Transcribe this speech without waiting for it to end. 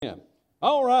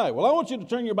All right. Well, I want you to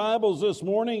turn your Bibles this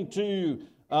morning to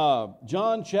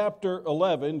John chapter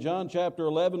 11. John chapter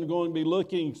 11, we're going to be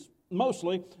looking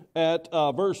mostly at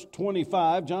verse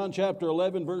 25. John chapter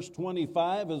 11, verse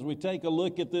 25, as we take a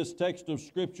look at this text of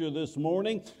Scripture this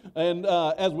morning. And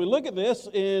as we look at this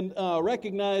and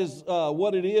recognize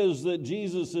what it is that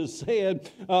Jesus has said,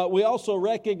 we also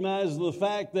recognize the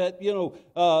fact that,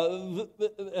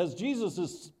 as Jesus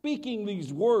is speaking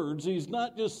these words, He's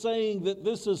not just saying that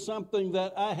this is something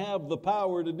that I have the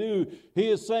power to do. He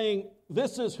is saying,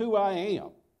 this is who I am.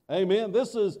 Amen.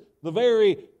 This is the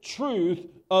very truth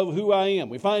of who I am.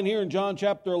 We find here in John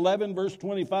chapter 11, verse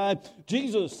 25,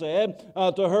 Jesus said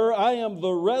to her, I am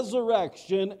the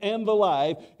resurrection and the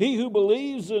life. He who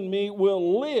believes in me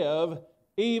will live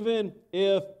even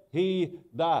if he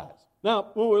dies.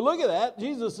 Now, when we look at that,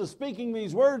 Jesus is speaking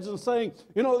these words and saying,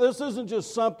 this isn't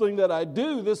just something that I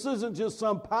do. This isn't just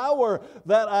some power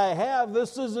that I have.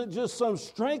 This isn't just some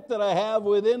strength that I have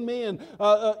within me and,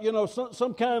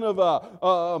 some kind of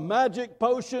a magic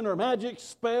potion or magic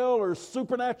spell or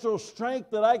supernatural strength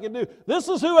that I can do. This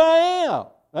is who I am.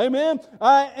 Amen.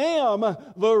 I am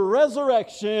the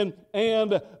resurrection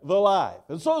and the life.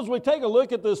 And so as we take a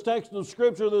look at this text of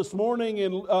Scripture this morning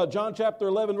in John chapter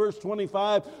 11, verse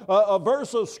 25, a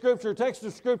verse of Scripture, text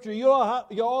of Scripture, you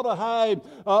ought to hide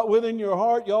within your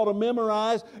heart. You ought to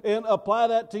memorize and apply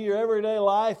that to your everyday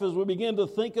life as we begin to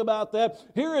think about that.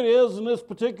 Here it is in this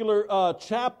particular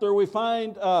chapter. We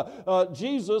find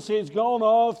Jesus. He's gone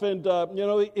off and,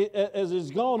 as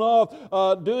he's gone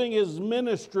off doing his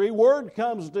ministry, word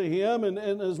comes to him, and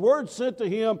his word sent to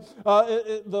him,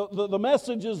 the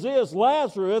message is this: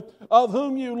 Lazarus, of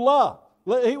whom you love.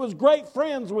 He was great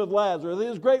friends with Lazarus. He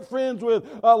was great friends with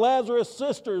Lazarus'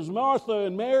 sisters, Martha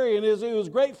and Mary, and he was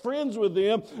great friends with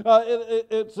them.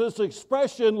 It's this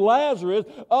expression, Lazarus,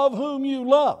 of whom you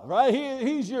love, right?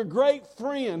 He's your great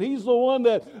friend. He's the one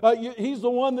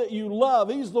that you love.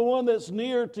 He's the one that's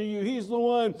near to you. He's the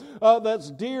one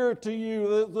that's dear to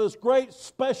you. This great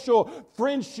special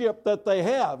friendship that they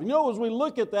have. As we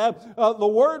look at that, the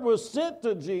word was sent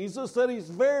to Jesus that he's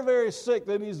very, very sick,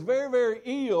 that he's very, very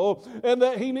ill, and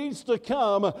that he needs to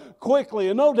come quickly.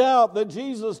 And no doubt that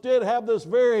Jesus did have this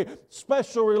very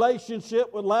special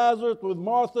relationship with Lazarus, with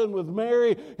Martha, and with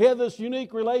Mary. He had this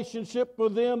unique relationship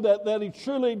with them that he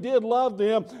truly did love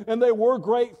them, and they were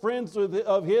great friends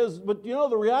of his. But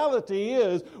the reality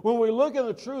is, when we look at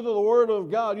the truth of the Word of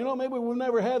God, maybe we've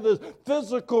never had this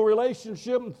physical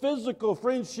relationship and physical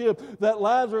friendship that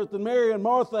Lazarus and Mary and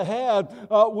Martha had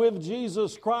with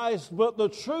Jesus Christ. But the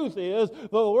truth is,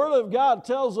 the Word of God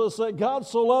tells us that God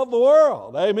so loved the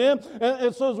world. Amen?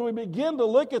 And so as we begin to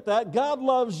look at that, God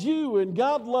loves you and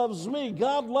God loves me.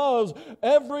 God loves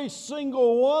every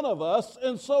single one of us.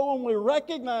 And so when we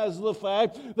recognize the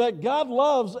fact that God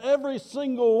loves every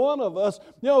single one of us,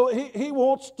 He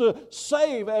wants to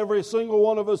save every single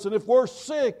one of us. And if we're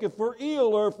sick, if we're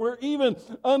ill, or if we're even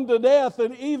unto death,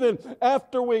 and even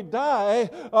after we die,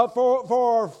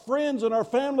 for our friends and our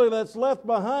family that's left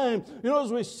behind,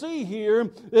 as we see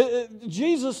here,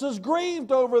 Jesus is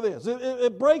grieved over this.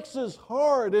 It breaks his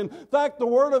heart. In fact, the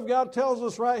Word of God tells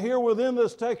us right here within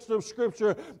this text of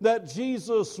Scripture that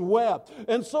Jesus wept.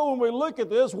 And so when we look at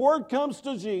this, word comes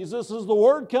to Jesus. As the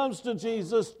word comes to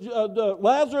Jesus,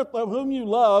 Lazarus, of whom you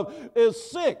love, is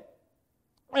sick.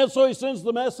 And so he sends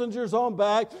the messengers on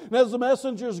back. And as the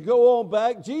messengers go on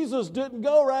back, Jesus didn't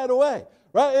go right away.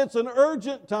 Right? It's an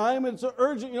urgent time. It's an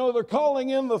urgent, they're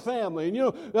calling in the family.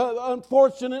 And,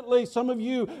 unfortunately, some of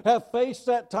you have faced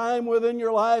that time within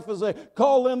your life as they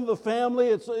call in the family.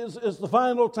 It's the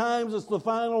final times. It's the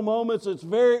final moments. It's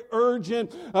very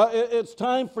urgent. It's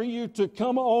time for you to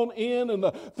come on in, and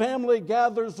the family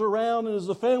gathers around. And as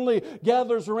the family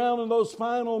gathers around in those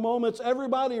final moments,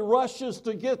 everybody rushes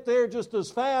to get there just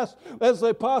as fast as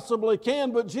they possibly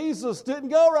can. But Jesus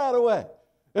didn't go right away.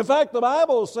 In fact, the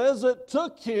Bible says it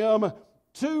took him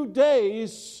 2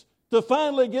 days to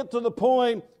finally get to the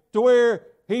point to where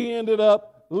he ended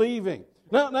up leaving.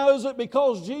 Now, is it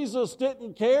because Jesus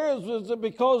didn't care? Is it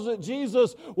because that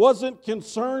Jesus wasn't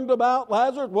concerned about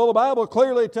Lazarus? Well, the Bible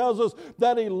clearly tells us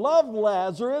that he loved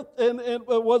Lazarus, and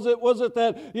was it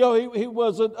that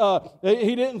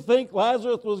he didn't think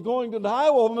Lazarus was going to die?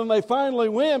 Well, when they finally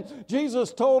went,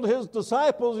 Jesus told his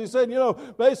disciples, he said,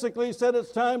 basically he said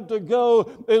it's time to go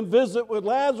and visit with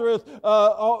Lazarus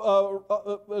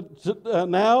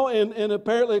now, and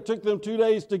apparently it took them 2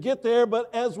 days to get there.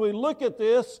 But as we look at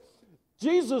this,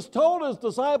 Jesus told his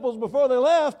disciples before they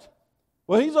left,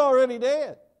 well, he's already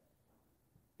dead.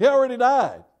 He already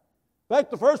died. In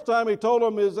fact, the first time he told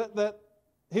them is that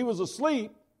he was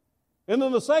asleep. And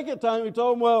then the second time he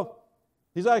told them, well,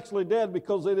 He's actually dead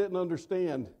because they didn't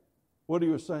understand what he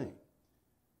was saying.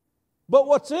 But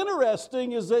what's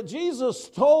interesting is that Jesus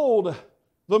told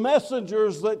the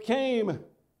messengers that came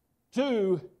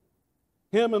to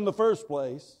him in the first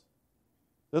place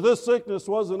that this sickness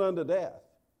wasn't unto death.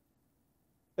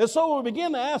 And so we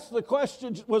begin to ask the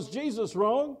question, was Jesus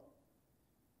wrong?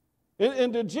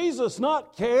 And did Jesus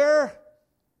not care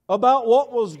about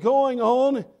what was going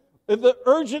on, the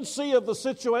urgency of the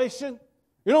situation?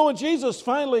 You know, when Jesus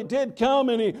finally did come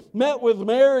and he met with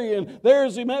Mary, and there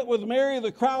as he met with Mary,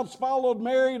 the crowds followed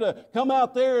Mary to come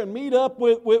out there and meet up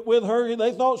with her.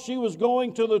 They thought she was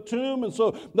going to the tomb, and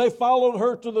so they followed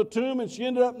her to the tomb, and she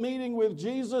ended up meeting with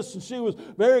Jesus, and she was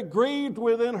very grieved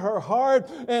within her heart.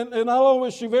 And not only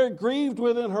was she very grieved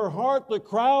within her heart, the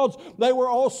crowds, they were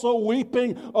also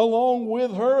weeping along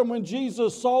with her. And when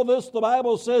Jesus saw this, the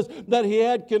Bible says that he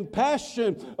had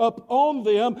compassion upon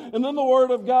them. And then the Word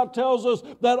of God tells us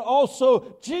that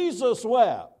also Jesus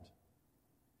wept.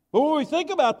 But when we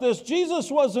think about this,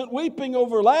 Jesus wasn't weeping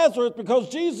over Lazarus because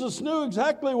Jesus knew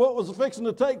exactly what was fixing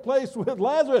to take place with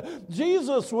Lazarus.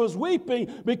 Jesus was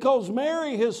weeping because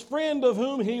Mary, his friend of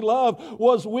whom he loved,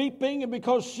 was weeping, and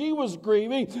because she was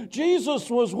grieving. Jesus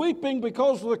was weeping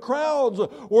because the crowds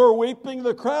were weeping,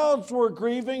 the crowds were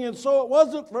grieving, and so it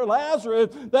wasn't for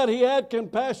Lazarus that he had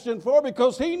compassion for,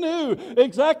 because he knew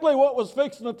exactly what was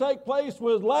fixing to take place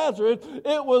with Lazarus.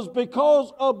 It was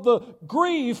because of the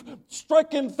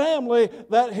grief-stricken family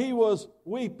that he was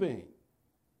weeping,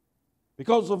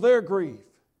 because of their grief,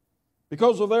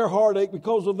 because of their heartache,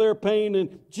 because of their pain.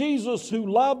 And Jesus, who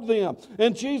loved them,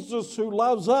 and Jesus, who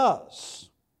loves us,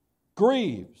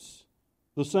 grieves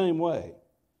the same way.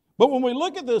 But when we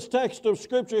look at this text of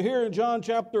Scripture here in John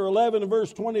chapter 11 and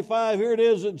verse 25, here it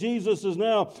is that Jesus is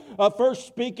now first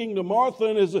speaking to Martha.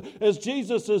 And as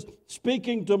Jesus is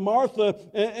speaking to Martha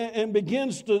and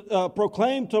begins to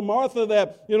proclaim to Martha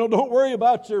that, don't worry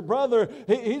about your brother.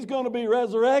 He's going to be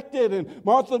resurrected. And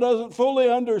Martha doesn't fully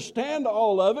understand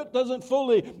all of it, doesn't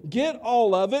fully get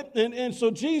all of it. And so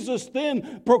Jesus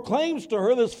then proclaims to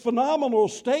her this phenomenal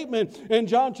statement in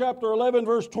John chapter 11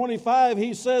 verse 25.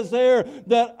 He says there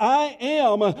that I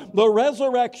am the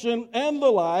resurrection and the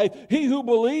life. He who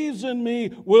believes in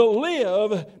me will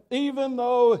live even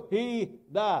though he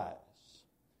dies.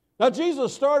 Now,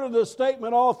 Jesus started this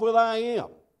statement off with I am.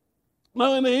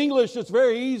 Now, in the English, it's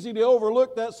very easy to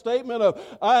overlook that statement of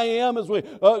I am as we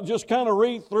just kind of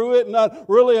read through it and not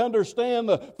really understand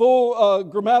the full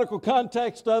grammatical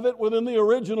context of it within the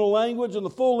original language and the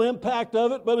full impact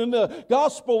of it. But in the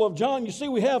Gospel of John, you see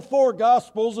we have 4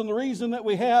 Gospels, and the reason that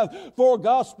we have 4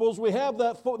 Gospels, we have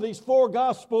these 4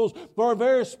 Gospels for a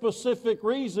very specific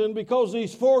reason, because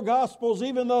these 4 Gospels,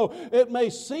 even though it may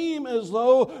seem as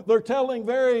though they're telling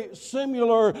very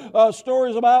similar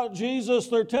stories about Jesus,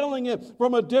 they're telling it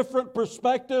from a different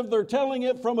perspective. They're telling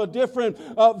it from a different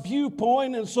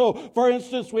viewpoint. And so, for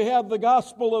instance, we have the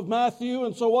Gospel of Matthew.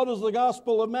 And so what does the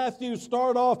Gospel of Matthew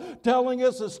start off telling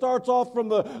us? It starts off from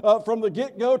the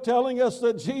get-go telling us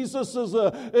that Jesus is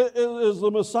the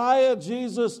Messiah.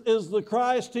 Jesus is the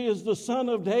Christ. He is the Son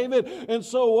of David. And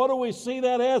so what do we see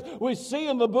that as? We see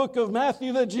in the book of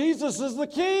Matthew that Jesus is the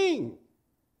King.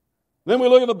 Then we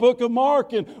look at the book of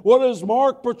Mark, and what does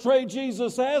Mark portray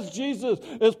Jesus as? Jesus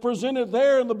is presented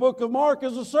there in the book of Mark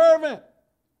as a servant.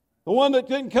 The one that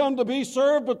didn't come to be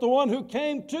served, but the one who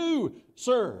came to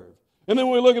serve. And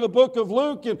then we look at the book of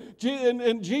Luke,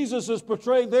 and Jesus is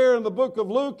portrayed there in the book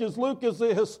of Luke as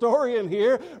the historian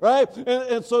here, right?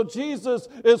 And so Jesus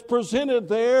is presented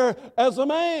there as a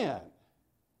man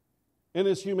in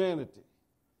his humanity.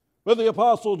 But the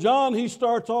Apostle John, he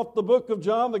starts off the book of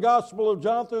John, the Gospel of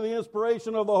John, through the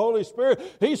inspiration of the Holy Spirit.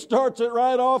 He starts it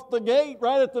right off the gate,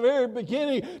 right at the very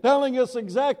beginning, telling us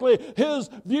exactly his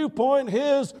viewpoint,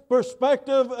 his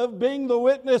perspective of being the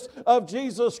witness of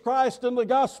Jesus Christ. In the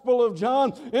Gospel of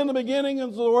John, in the beginning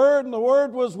is the Word, and the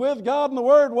Word was with God, and the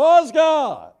Word was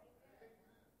God.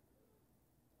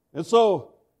 And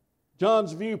so,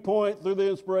 John's viewpoint through the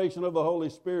inspiration of the Holy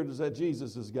Spirit is that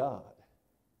Jesus is God.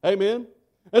 Amen?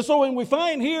 And so when we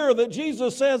find here that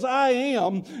Jesus says, I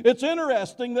am, it's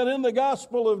interesting that in the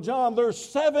Gospel of John, there's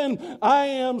 7 I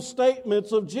am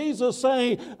statements of Jesus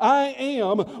saying, I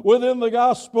am, within the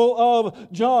Gospel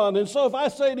of John. And so if I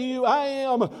say to you, I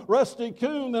am Rusty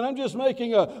Kuhn, then I'm just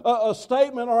making a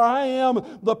statement, or I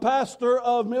am the pastor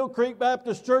of Mill Creek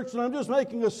Baptist Church, and I'm just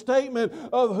making a statement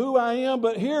of who I am.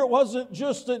 But here it wasn't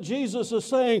just that Jesus is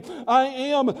saying, I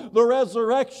am the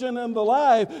resurrection and the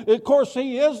life. Of course,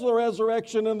 He is the resurrection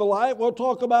resurrection and the life. We'll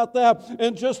talk about that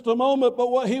in just a moment.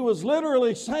 But what he was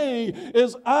literally saying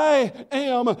is, I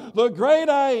am the great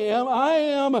I am. I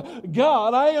am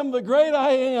God. I am the great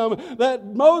I am that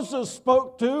Moses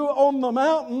spoke to on the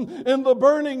mountain in the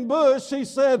burning bush. He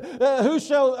said, who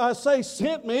shall I say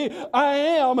sent me? I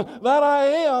am that I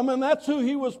am. And that's who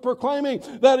he was proclaiming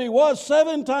that he was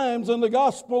 7 times in the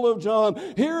Gospel of John.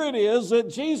 Here it is that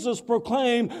Jesus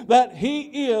proclaimed that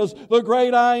he is the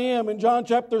great I am. In John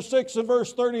chapter 6 and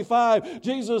verse 35,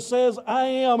 Jesus says, I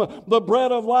am the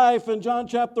bread of life. In John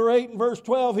chapter 8 and verse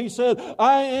 12, he said,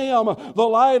 I am the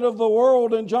light of the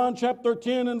world. In John chapter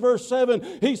 10 and verse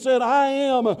 7, he said, I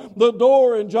am the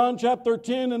door. In John chapter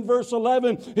 10 and verse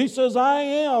 11, he says, I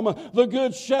am the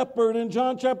good shepherd. In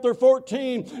John chapter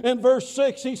 14 and verse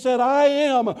 6, he said, I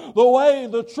am the way,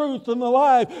 the truth, and the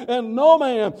life, and no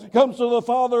man comes to the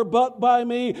Father but by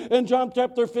me. In John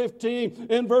chapter 15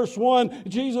 in verse 1,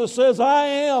 Jesus says, I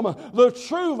am the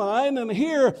true vine. And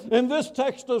here in this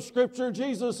text of Scripture,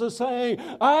 Jesus is saying,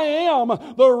 I am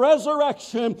the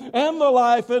resurrection and the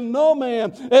life, and no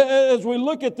man, as we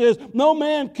look at this, no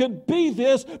man could be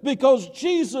this because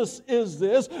Jesus is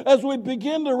this. As we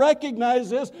begin to recognize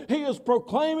this, he is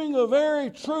proclaiming the very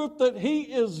truth that he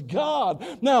is God.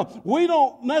 Now, we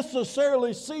don't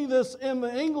necessarily see this in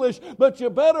the English, but you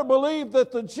better believe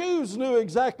that the Jews knew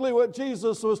exactly what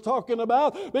Jesus was talking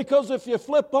about, because if you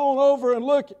flip on over and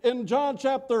look in John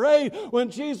chapter 8, when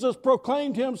Jesus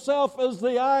proclaimed himself as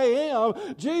the I am,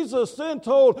 Jesus then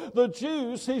told the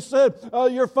Jews, he said,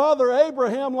 your father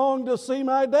Abraham longed to see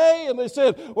my day. And they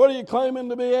said, what are you claiming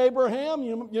to be, Abraham?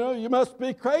 You must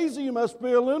be crazy. You must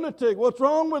be a lunatic. What's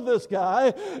wrong with this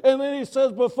guy? And then he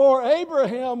says, before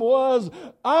Abraham was,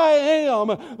 I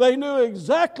am. They knew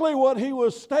exactly what he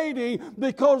was stating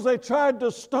because they tried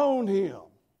to stone him.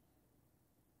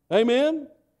 Amen?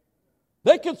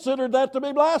 They considered that to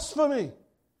be blasphemy.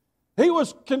 He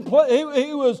was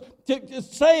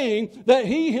saying that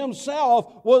he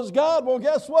himself was God. Well,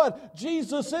 guess what?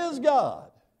 Jesus is God.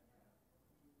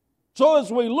 So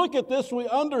as we look at this, we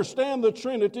understand the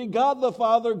Trinity, God the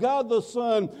Father, God the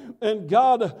Son, and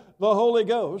God the Holy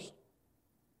Ghost.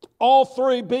 All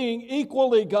three being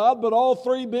equally God, but all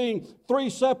three being 3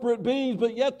 separate beings,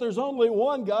 but yet there's only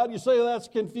one God. You say that's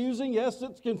confusing? Yes,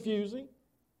 it's confusing.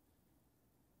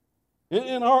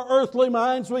 In our earthly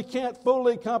minds, we can't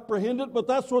fully comprehend it, but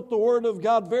that's what the Word of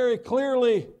God very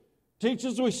clearly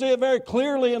teaches. We see it very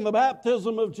clearly in the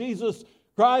baptism of Jesus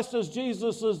Christ, as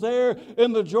Jesus is there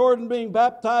in the Jordan being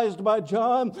baptized by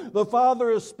John. The Father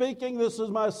is speaking, this is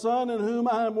my Son in whom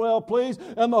I am well pleased,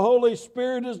 and the Holy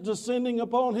Spirit is descending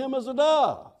upon him as a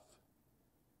dove.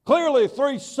 Clearly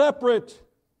 3 separate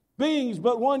beings,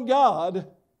 but one God,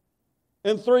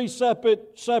 and 3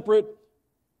 separate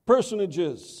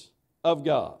personages of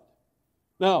God.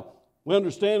 Now, we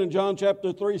understand in John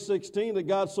chapter 3:16 that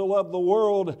God so loved the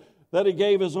world that he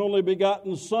gave his only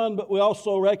begotten Son, but we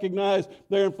also recognize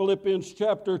there in Philippians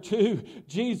chapter 2,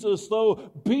 Jesus,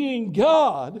 though being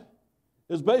God,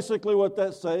 is basically what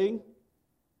that's saying,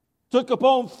 took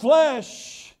upon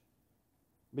flesh,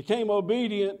 became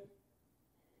obedient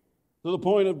to the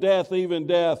point of death, even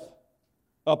death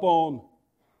upon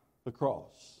the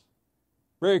cross.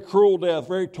 Very cruel death,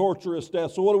 very torturous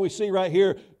death. So what do we see right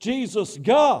here? Jesus,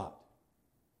 God.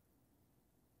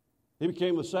 He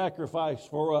became the sacrifice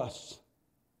for us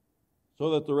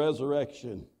so that the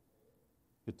resurrection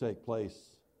could take place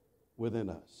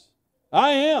within us. I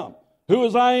am. Who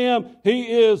is I am? He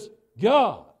is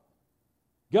God.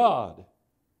 God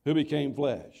who became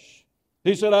flesh.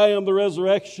 He said, I am the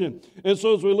resurrection. And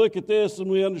so as we look at this and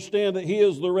we understand that he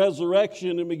is the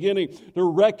resurrection and beginning to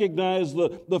recognize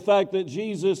the fact that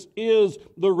Jesus is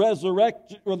the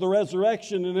resurrection,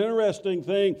 an interesting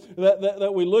thing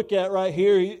that we look at right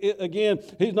here. Again,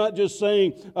 he's not just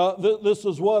saying, this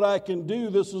is what I can do.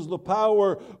 This is the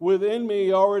power within me.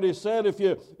 He already said, if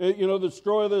you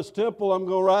destroy this temple, I'm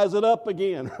going to rise it up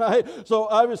again, right? So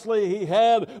obviously he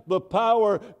had the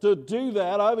power to do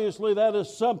that. Obviously that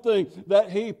is something that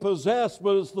he possessed,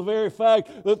 but it's the very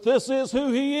fact that this is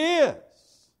who he is.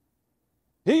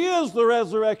 He is the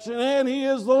resurrection and he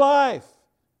is the life.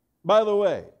 By the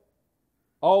way,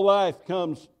 all life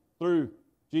comes through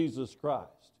Jesus Christ.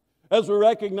 As we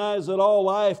recognize that all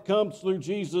life comes through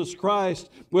Jesus Christ,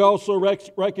 we also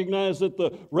recognize that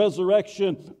the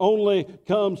resurrection only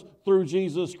comes through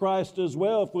Jesus Christ as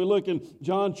well. If we look in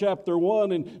John chapter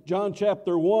 1, in John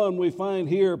chapter 1, we find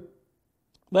here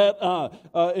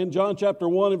that in John chapter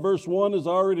 1 and verse 1, as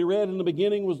I already read, in the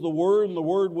beginning was the Word, and the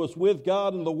Word was with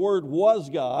God, and the Word was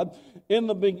God.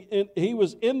 He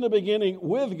was in the beginning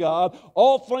with God.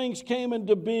 All things came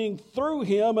into being through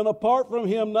Him, and apart from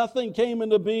Him, nothing came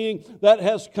into being that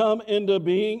has come into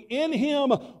being. In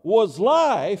Him was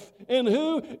life. In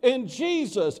who? In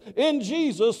Jesus. In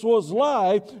Jesus was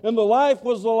life, and the life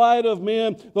was the light of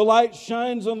men. The light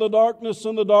shines in the darkness,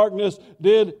 and the darkness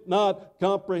did not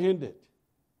comprehend it.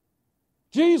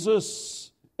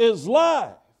 Jesus is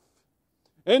life.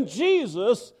 And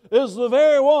Jesus is the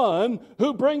very one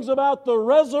who brings about the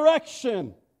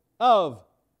resurrection of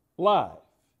life.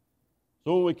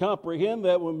 So when we comprehend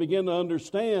that, when we begin to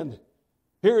understand,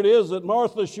 here it is that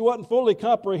Martha, she wasn't fully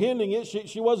comprehending it.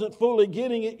 She wasn't fully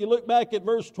getting it. You look back at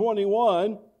verse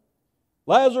 21.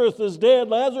 Lazarus is dead.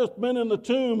 Lazarus has been in the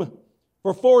tomb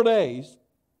for 4 days.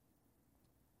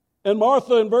 And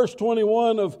Martha in verse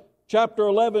 21 of Chapter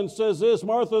 11 says this,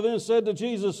 Martha then said to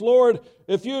Jesus, Lord,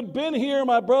 if you'd been here,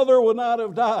 my brother would not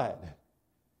have died.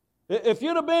 If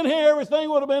you'd have been here, everything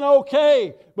would have been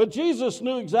okay. But Jesus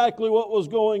knew exactly what was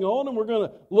going on, and we're going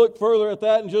to look further at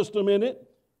that in just a minute.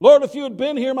 Lord, if you had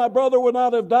been here, my brother would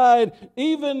not have died.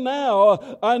 Even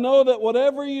now, I know that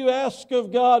whatever you ask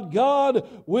of God, God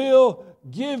will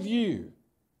give you.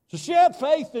 So she had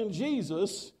faith in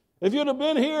Jesus. If you'd have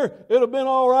been here, it would have been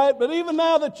all right. But even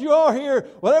now that you are here,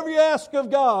 whatever you ask of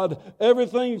God,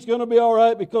 everything's going to be all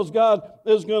right because God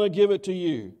is going to give it to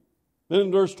you. Then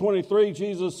in verse 23,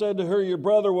 Jesus said to her, your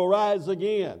brother will rise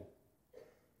again.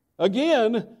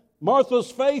 Again,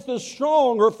 Martha's faith is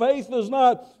strong. Her faith is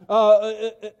not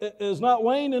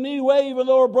waned in any way, even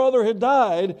though her brother had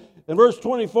died. In verse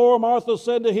 24, Martha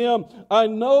said to him, I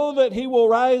know that he will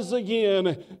rise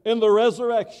again in the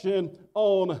resurrection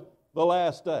on the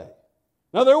last day.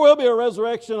 Now there will be a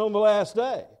resurrection on the last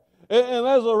day. And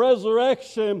there's a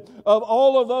resurrection of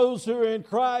all of those who are in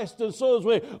Christ. And so as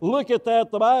we look at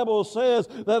that, the Bible says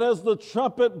that as the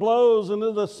trumpet blows and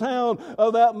in the sound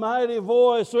of that mighty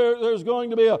voice, there's going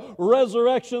to be a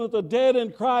resurrection, that the dead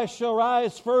in Christ shall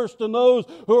rise first, and those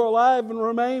who are alive and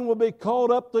remain will be caught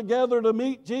up together to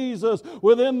meet Jesus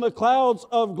within the clouds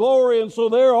of glory. And so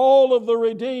there all of the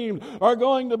redeemed are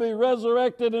going to be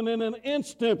resurrected, and in an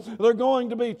instant they're going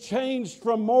to be changed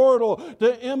from mortal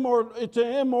to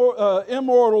immortal.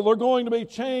 They're going to be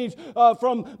changed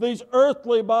from these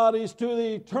earthly bodies to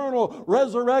the eternal,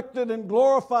 resurrected and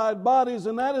glorified bodies,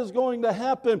 and that is going to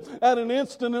happen at an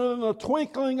instant and in a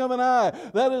twinkling of an eye.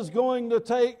 That is going to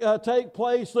take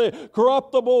place. The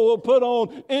corruptible will put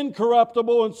on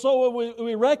incorruptible, and so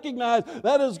we recognize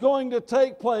that is going to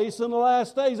take place in the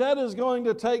last days. That is going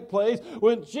to take place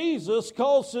when Jesus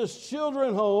calls His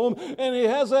children home, and He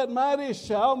has that mighty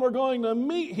shout, and we're going to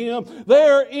meet Him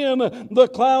there in the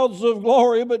clouds of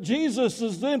glory. But Jesus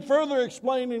is then further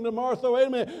explaining to Martha, wait a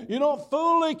minute, you don't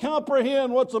fully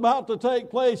comprehend what's about to take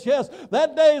place. Yes,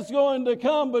 that day is going to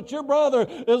come, but your brother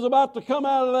is about to come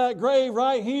out of that grave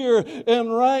right here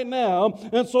and right now.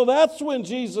 And so that's when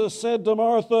Jesus said to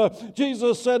Martha,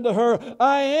 Jesus said to her,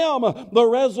 I am the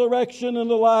resurrection and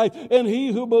the life, and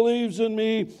he who believes in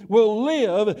me will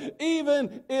live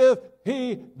even if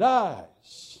he dies.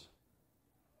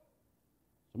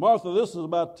 Martha, this is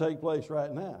about to take place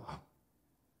right now.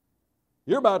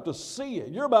 You're about to see it.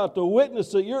 You're about to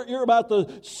witness it. You're about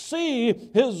to see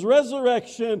His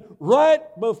resurrection right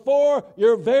before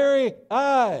your very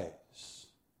eyes.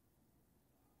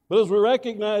 But as we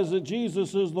recognize that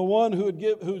Jesus is the one who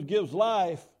gives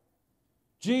life,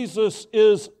 Jesus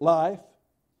is life.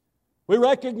 We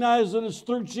recognize that it's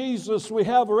through Jesus we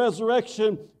have a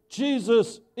resurrection.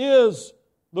 Jesus is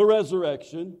the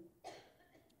resurrection.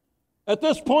 At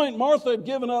this point, Martha had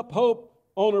given up hope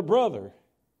on her brother.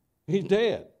 He's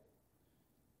dead.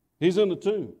 He's in the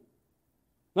tomb.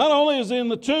 Not only is he in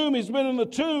the tomb, he's been in the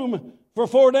tomb for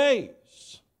 4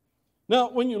 days. Now,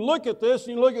 when you look at this,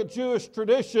 and you look at Jewish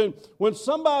tradition, when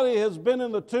somebody has been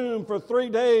in the tomb for 3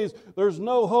 days, there's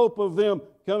no hope of them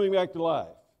coming back to life.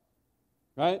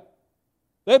 Right?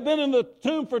 They've been in the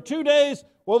tomb for 2 days,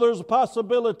 well, there's a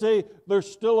possibility they're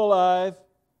still alive.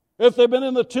 If they've been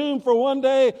in the tomb for 1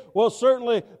 day, well,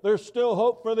 certainly there's still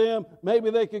hope for them. Maybe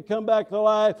they could come back to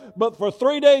life. But for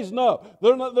 3 days, no.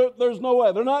 There's no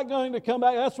way. They're not going to come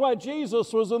back. That's why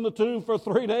Jesus was in the tomb for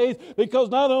 3 days, because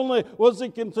not only was He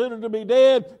considered to be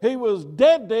dead, He was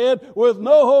dead with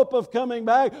no hope of coming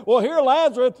back. Well, here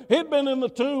Lazarus, he'd been in the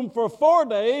tomb for 4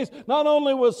 days. Not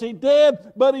only was he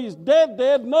dead, but he's dead,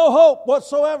 no hope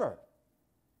whatsoever.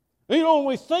 You know, when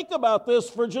we think about this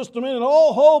for just a minute,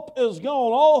 all hope is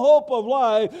gone. All hope of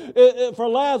life for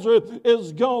Lazarus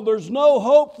is gone. There's no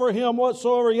hope for him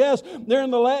whatsoever. Yes, they're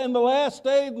in the last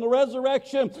days, in the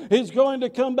resurrection, he's going to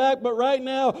come back. But right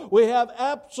now, we have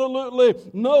absolutely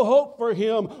no hope for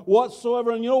him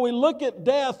whatsoever. And you know, we look at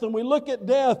death, and we look at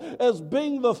death as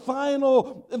being the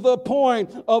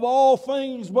point of all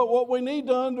things. But what we need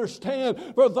to understand,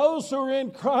 for those who are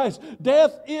in Christ,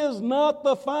 death is not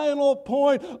the final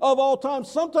point of all time.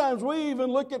 Sometimes we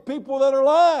even look at people that are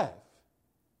alive.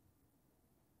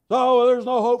 Oh, there's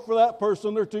no hope for that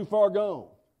person. They're too far gone.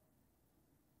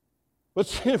 But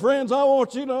see, friends, I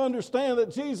want you to understand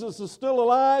that Jesus is still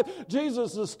alive.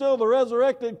 Jesus is still the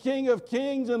resurrected King of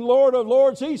kings and Lord of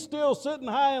lords. He's still sitting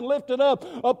high and lifted up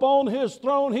upon His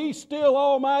throne. He's still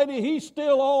almighty. He's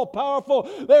still all powerful.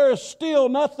 There is still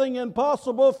nothing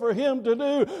impossible for Him to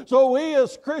do. So we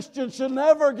as Christians should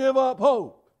never give up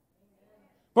hope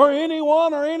for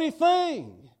anyone or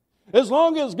anything. As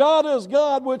long as God is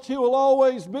God, which He will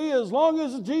always be, as long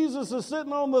as Jesus is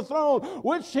sitting on the throne,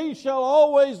 which He shall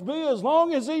always be, as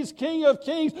long as He's King of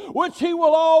kings, which He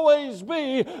will always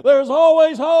be, there's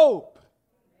always hope.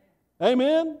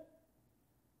 Amen?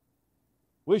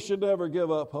 We should never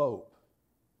give up hope.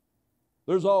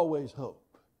 There's always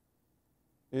hope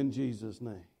in Jesus'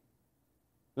 name.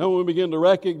 Now when we begin to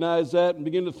recognize that and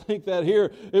begin to think that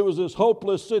here, it was this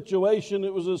hopeless situation,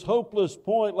 it was this hopeless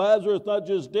point. Lazarus not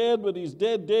just dead, but he's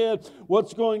dead.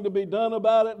 What's going to be done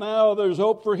about it now? There's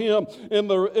hope for him in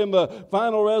the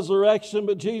final resurrection,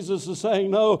 but Jesus is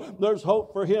saying, no, there's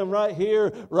hope for him right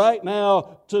here, right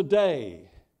now, today.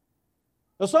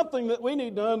 Now something that we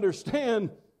need to understand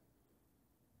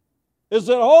is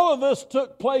that all of this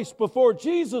took place before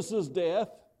Jesus' death,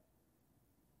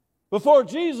 before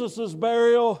Jesus'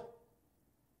 burial,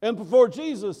 and before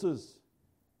Jesus'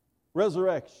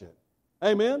 resurrection.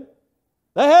 Amen?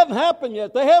 That hadn't happened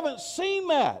yet. They haven't seen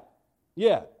that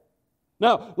yet.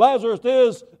 Now, Lazarus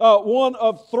is one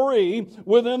of three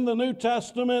within the New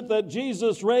Testament that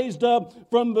Jesus raised up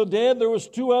from the dead. There was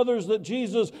two others that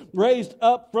Jesus raised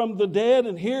up from the dead.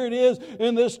 And here it is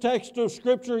in this text of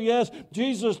Scripture. Yes,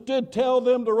 Jesus did tell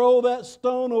them to roll that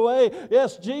stone away.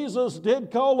 Yes, Jesus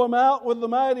did call them out with the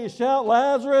mighty shout,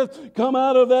 Lazarus, come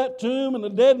out of that tomb. And the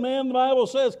dead man, the Bible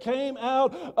says, came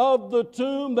out of the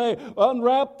tomb. They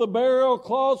unwrapped the burial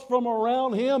cloths from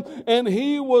around him, and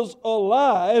he was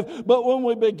alive. But when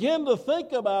we begin to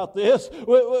think about this, a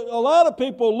lot of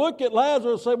people look at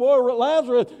Lazarus and say, boy,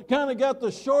 Lazarus kind of got the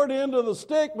short end of the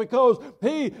stick because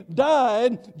he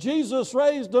died. Jesus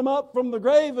raised him up from the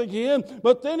grave again,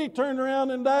 but then he turned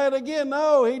around and died again.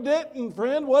 No, he didn't,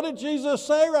 friend. What did Jesus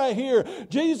say right here?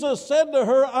 Jesus said to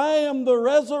her, I am the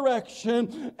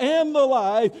resurrection and the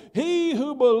life. He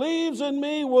who believes in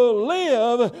me will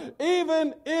live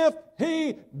even if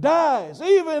he dies.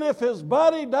 Even if his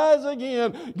body dies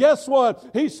again, guess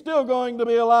what? He's still going to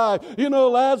be alive. You know,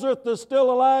 Lazarus is still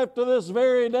alive to this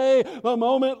very day. The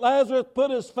moment Lazarus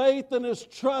put his faith and his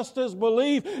trust, his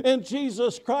belief in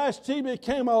Jesus Christ, he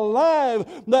became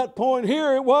alive. That point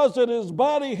here, it was that his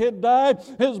body had died.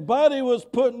 His body was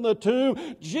put in the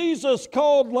tomb. Jesus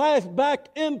called life back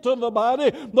into the body.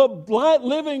 The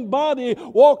living body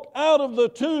walked out of the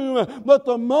tomb. But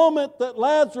the moment that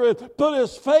Lazarus put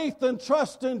his faith and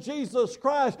trust in Jesus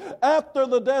Christ, after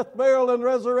the death, burial, and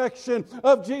resurrection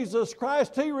of Jesus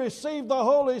Christ, he received the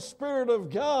Holy Spirit of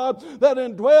God that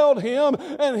indwelled him,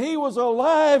 and he was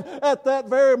alive at that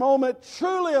very moment,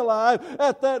 truly alive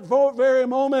at that very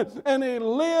moment, and he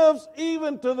lives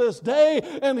even to this day,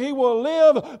 and he will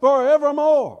live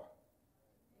forevermore.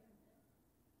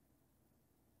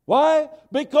 Why?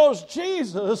 Because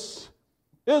Jesus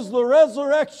is the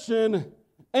resurrection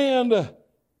and the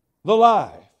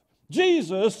life.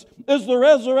 Jesus is the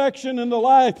resurrection and the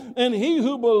life, and he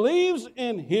who believes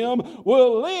in him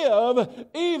will live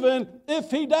even if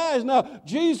he dies. Now,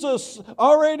 Jesus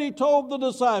already told the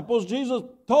disciples, he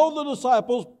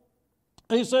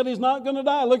said he's not going to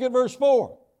die. Look at verse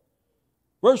 4.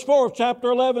 Verse 4 of chapter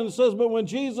 11, it says, but when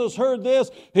Jesus heard this,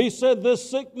 he said,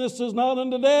 this sickness is not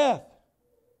unto death.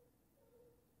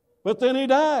 But then he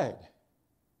died.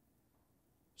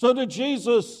 So did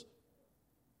Jesus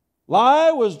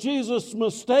lie? Was Jesus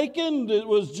mistaken?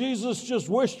 Was Jesus just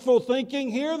wishful thinking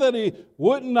here that he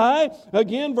wouldn't die?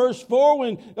 Again, verse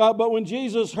 4, but when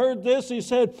Jesus heard this, he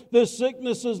said, this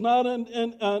sickness is not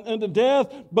unto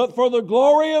death, but for the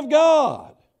glory of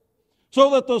God,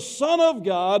 so that the Son of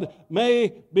God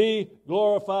may be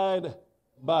glorified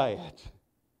by it.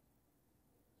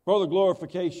 For the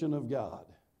glorification of God.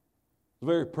 The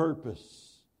very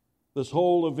purpose, this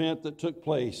whole event that took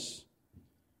place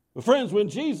But friends, when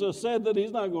Jesus said that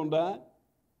he's not going to die,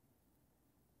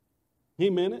 he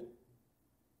meant it.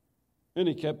 And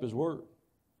he kept his word.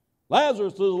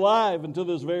 Lazarus is alive until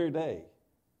this very day.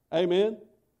 Amen.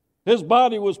 His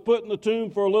body was put in the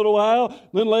tomb for a little while.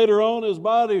 Then later on, his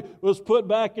body was put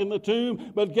back in the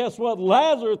tomb. But guess what?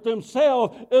 Lazarus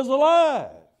himself is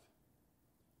alive.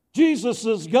 Jesus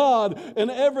is God,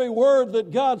 and every word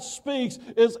that God speaks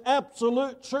is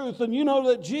absolute truth. And you know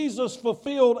that Jesus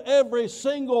fulfilled every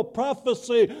single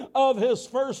prophecy of His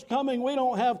first coming. We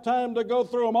don't have time to go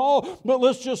through them all, but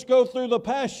let's just go through the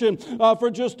Passion for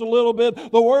just a little bit.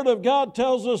 The Word of God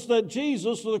tells us that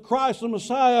Jesus, the Christ, the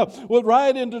Messiah, would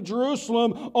ride into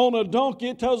Jerusalem on a donkey.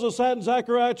 It tells us that in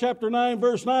Zechariah chapter 9,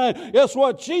 verse 9. Guess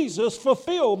what? Jesus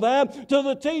fulfilled that to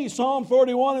the T. Psalm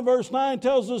 41 and verse 9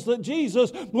 tells us that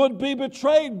Jesus would be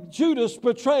betrayed. Judas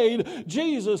betrayed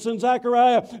Jesus. In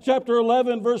Zechariah chapter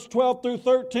 11 verse 12 through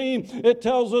 13, it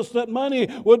tells us that money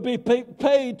would be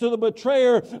paid to the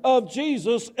betrayer of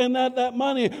Jesus, and that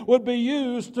money would be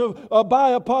used to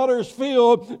buy a potter's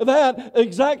field. That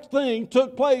exact thing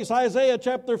took place. Isaiah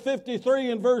chapter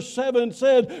 53 and verse 7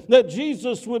 said that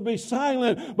Jesus would be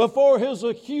silent before his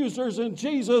accusers, and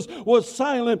Jesus was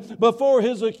silent before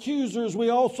his accusers.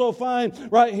 We also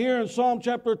find right here in Psalm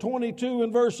chapter 22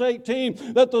 and verse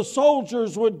 18 that the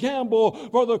soldiers would gamble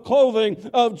for the clothing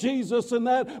of Jesus, and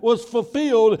that was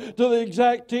fulfilled to the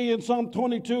exact T in Psalm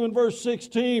 22 and verse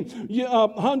 16.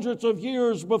 Hundreds of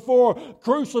years before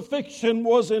crucifixion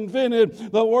was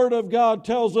invented, the Word of God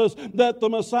tells us that the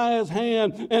Messiah's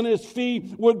hand and His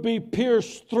feet would be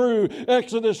pierced through.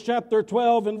 Exodus chapter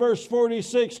 12 and verse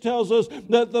 46 tells us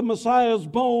that the Messiah's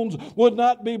bones would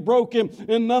not be broken,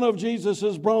 and none of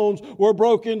Jesus' bones were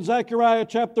broken. Zechariah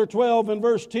chapter 12 and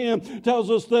verse 10 tells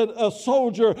us that a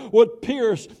soldier would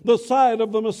pierce the side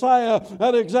of the Messiah.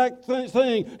 That exact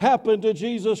thing happened to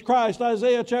Jesus Christ.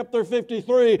 Isaiah chapter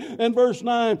 53 and verse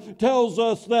 9 tells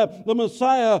us that the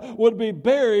Messiah would be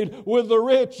buried with the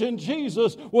rich, and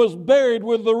Jesus was buried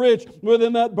with the rich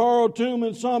within that borrowed tomb.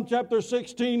 In Psalm chapter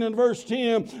 16 and verse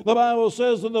 10, the Bible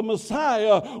says that the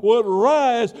Messiah would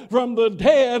rise from the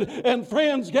dead. And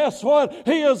friends, guess what?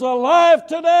 He is alive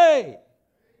today.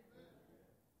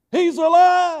 He's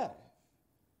alive.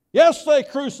 Yes, they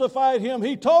crucified Him.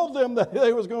 He told them that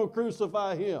they was going to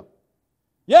crucify Him.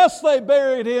 Yes, they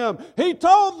buried Him. He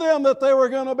told them that they were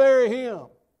going to bury Him.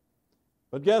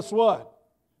 But guess what?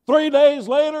 3 days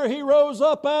later, He rose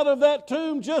up out of that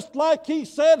tomb just like He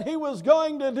said He was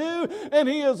going to do. And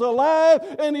He is alive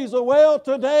and He's well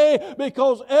today,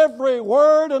 because every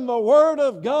word in the Word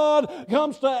of God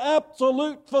comes to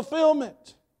absolute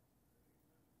fulfillment.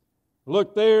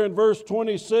 Look there in verse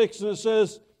 26, and it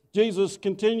says, Jesus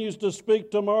continues to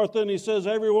speak to Martha, and He says,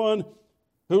 everyone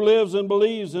who lives and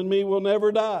believes in Me will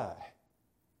never die.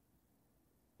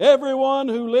 Everyone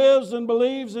who lives and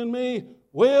believes in Me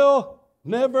will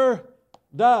never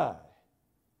die.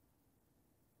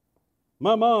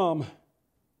 My mom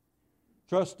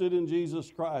trusted in Jesus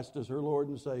Christ as her Lord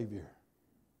and Savior.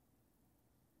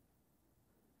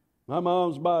 My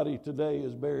mom's body today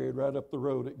is buried right up the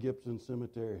road at Gibson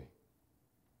Cemetery.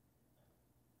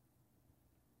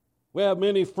 We have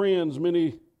many friends,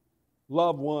 many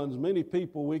loved ones, many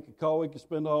people we could call. We could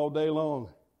spend all day long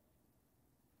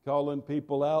calling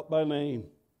people out by name.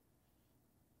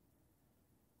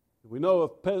 We know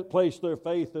have placed their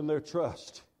faith and their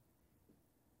trust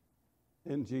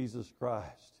in Jesus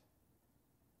Christ.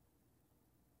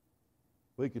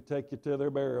 We could take you to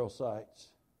their burial sites.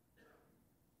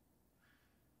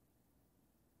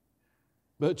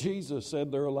 But Jesus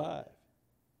said they're alive.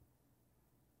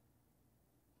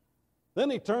 Then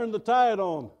He turned the tide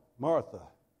on Martha.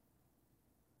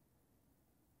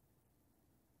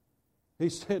 He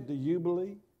said, do you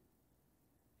believe?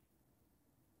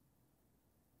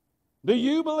 Do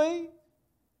you believe?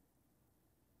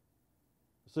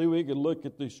 See, we could look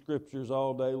at these scriptures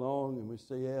all day long and we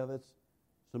say, yeah, that's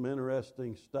some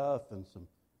interesting stuff and some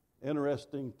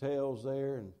interesting tales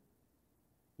there. And,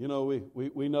 you know,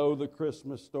 we know the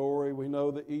Christmas story, we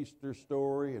know the Easter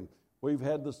story, and we've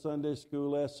had the Sunday school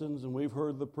lessons, and we've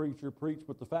heard the preacher preach,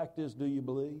 but the fact is, do you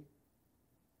believe?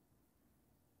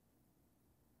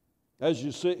 As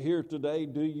you sit here today,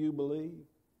 do you believe?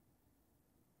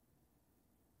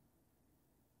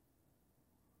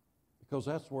 Because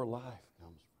that's where life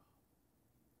comes from.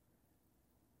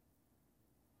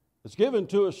 It's given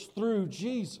to us through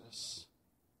Jesus.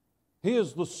 He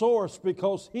is the source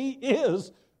because He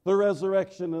is the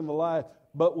resurrection and the life,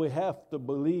 but we have to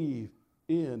believe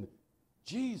in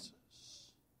Jesus.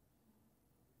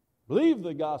 Believe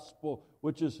the gospel,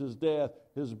 which is His death,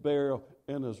 His burial,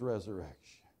 and His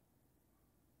resurrection.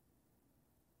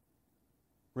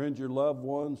 Friends, your loved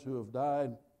ones who have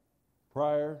died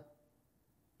prior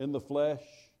in the flesh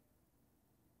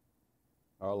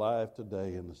are alive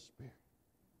today in the Spirit.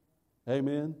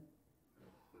 Amen?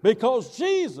 Because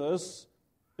Jesus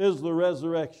is the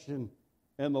resurrection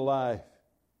and the life.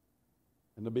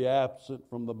 And to be absent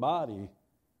from the body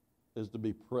is to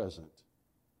be present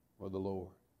with the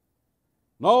Lord.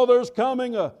 No, there's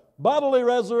coming a bodily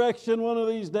resurrection one of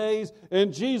these days,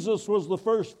 and Jesus was the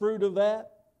first fruit of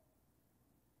that.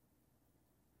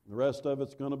 The rest of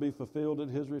it's going to be fulfilled at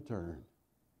His return.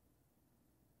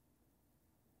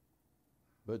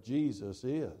 But Jesus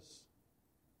is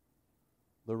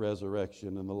the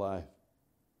resurrection and the life.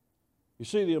 You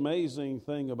see, the amazing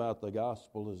thing about the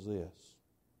gospel is this.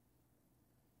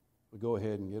 We go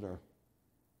ahead and get our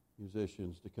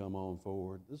musicians to come on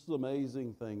forward. This is the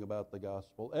amazing thing about the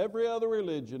gospel. Every other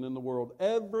religion in the world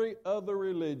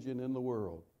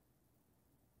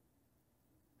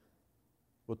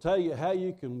will tell you how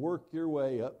you can work your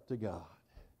way up to God.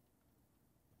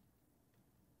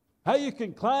 How you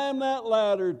can climb that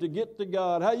ladder to get to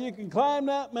God. How you can climb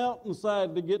that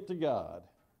mountainside to get to God.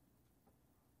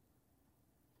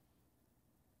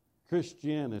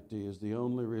 Christianity is the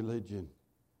only religion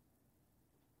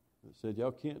that said,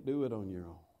 y'all can't do it on your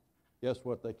own. Guess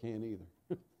what? They can't either.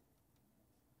 He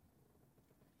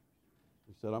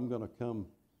said, I'm going to come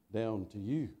down to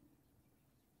you.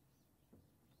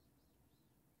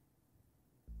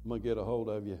 I'm going to get a hold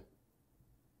of you,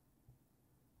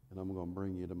 and I'm going to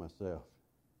bring you to myself.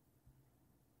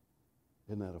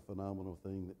 Isn't that a phenomenal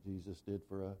thing that Jesus did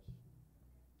for us?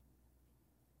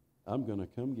 I'm going to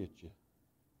come get you,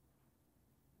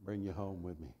 bring you home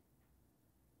with me.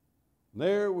 And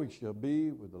there we shall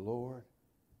be with the Lord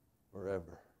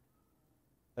forever.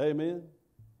 Amen.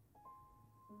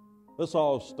 Let's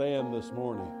all stand this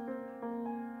morning.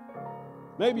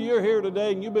 Maybe you're here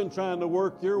today and you've been trying to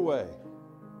work your way.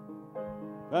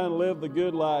 Trying to live the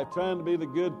good life, trying to be the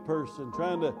good person,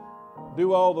 trying to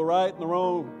do all the right and the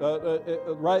wrong,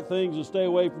 right things and stay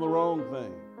away from the wrong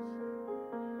things.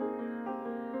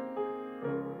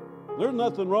 There's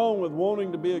nothing wrong with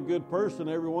wanting to be a good person.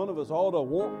 Every one of us ought to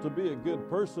want to be a good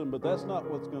person, but that's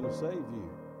not what's going to save you.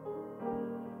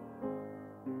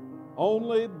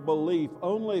 Only belief,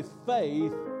 only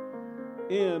faith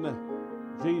in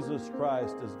Jesus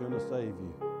Christ is going to save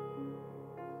you.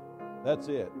 That's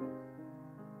it.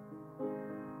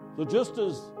 So just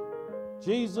as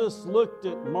Jesus looked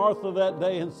at Martha that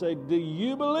day and said, do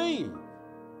you believe?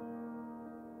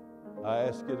 I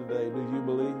ask you today, do you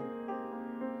believe?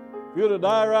 If you were to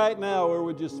die right now, where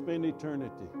would you spend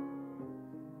eternity?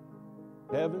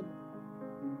 Heaven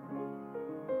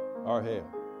or hell?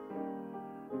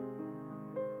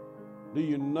 Do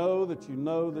you know that you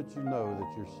know that you know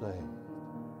that you're saved?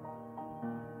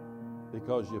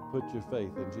 Because you put your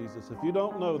faith in Jesus. If you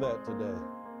don't know that today,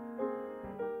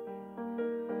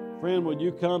 friend, would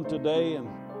you come today and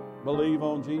believe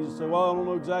on Jesus? Say, well, I don't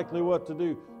know exactly what to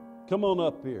do. Come on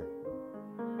up here.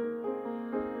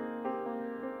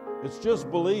 It's just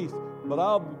belief, but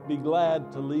I'll be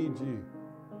glad to lead you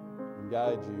and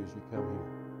guide you as you come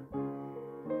here.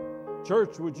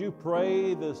 Church, would you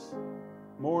pray this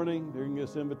morning during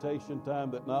this invitation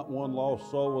time that not one lost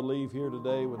soul will leave here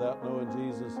today without knowing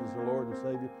Jesus as their Lord and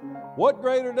Savior? What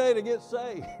greater day to get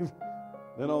saved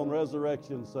than on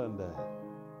Resurrection Sunday?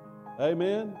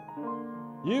 Amen?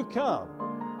 You come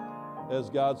as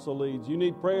God so leads. You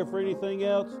need prayer for anything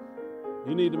else?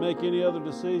 You need to make any other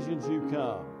decisions? You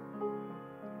come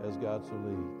as God so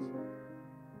leads.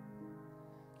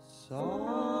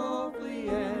 Softly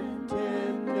and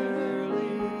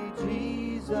tenderly,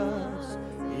 Jesus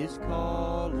is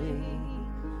calling,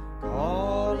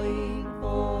 calling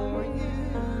for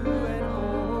you and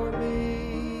for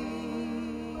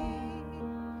me.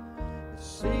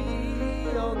 See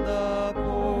on the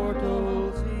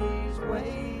portals He's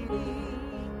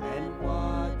waiting and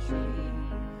watching,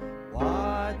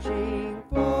 watching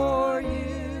for you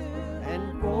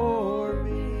and for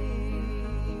me.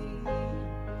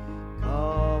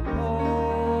 Come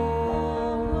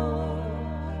home,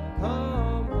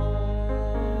 come home.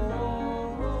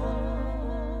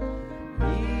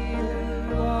 He who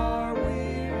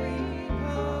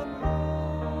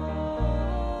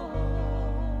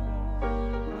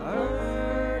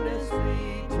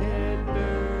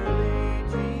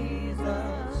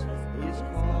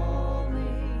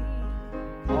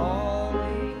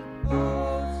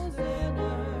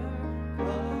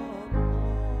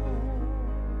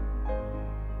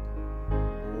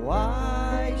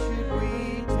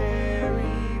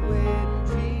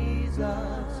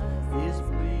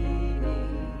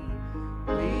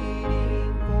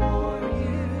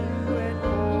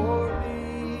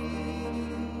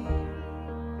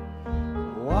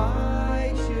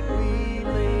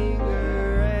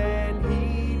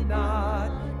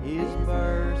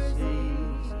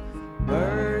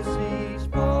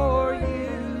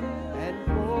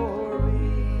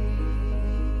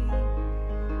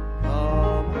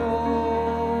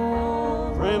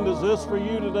for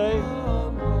you today.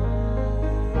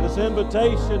 This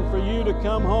invitation for you to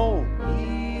come home.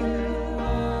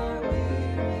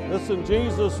 Listen,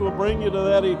 Jesus will bring you to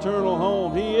that eternal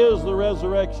home. He is the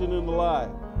resurrection and the life.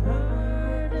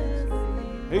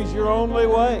 He's your only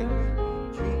way.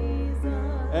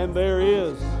 And there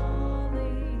is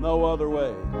no other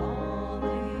way.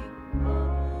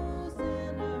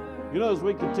 You know, as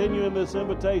we continue in this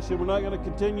invitation, we're not going to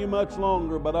continue much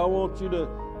longer, but I want you to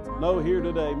know here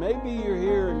today, maybe you're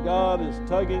here and God is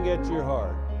tugging at your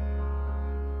heart.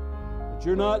 That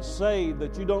you're not saved,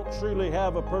 that you don't truly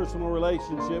have a personal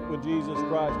relationship with Jesus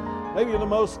Christ. Maybe you're the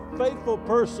most faithful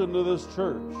person to this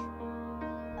church.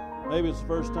 Maybe it's the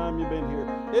first time you've been here.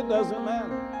 It doesn't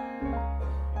matter.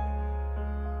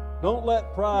 Don't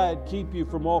let pride keep you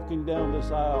from walking down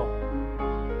this aisle,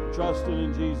 trusting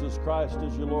in Jesus Christ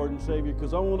as your Lord and Savior.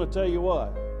 Because I want to tell you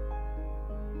what,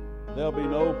 there'll be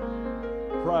no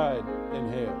pride in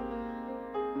hell.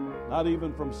 Not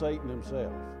even from Satan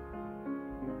himself.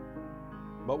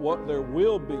 But what there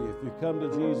will be if you come to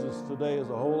Jesus today is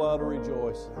a whole lot of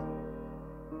rejoicing.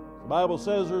 The Bible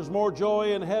says there's more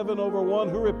joy in heaven over one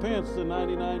who repents than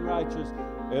 99 righteous,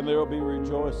 and there will be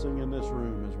rejoicing in this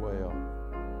room as well.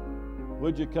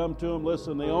 Would you come to Him?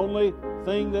 Listen, the only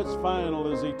thing that's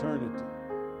final is eternity.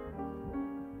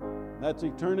 That's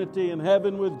eternity in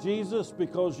heaven with Jesus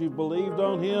because you've believed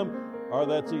on Him, or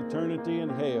that's eternity in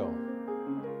hell.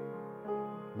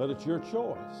 But it's your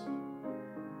choice.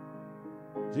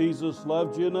 Jesus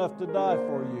loved you enough to die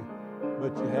for you,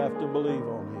 but you have to believe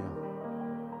on Him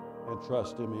and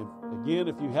trust Him. Again,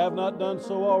 if you have not done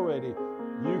so already,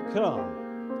 you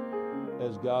come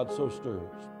as God so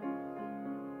stirs.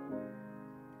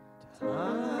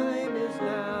 Time is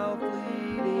now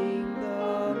fleeting,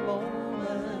 the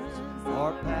moments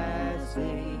are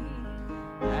passing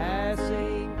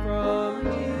from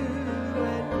you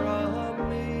and from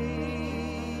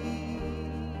me.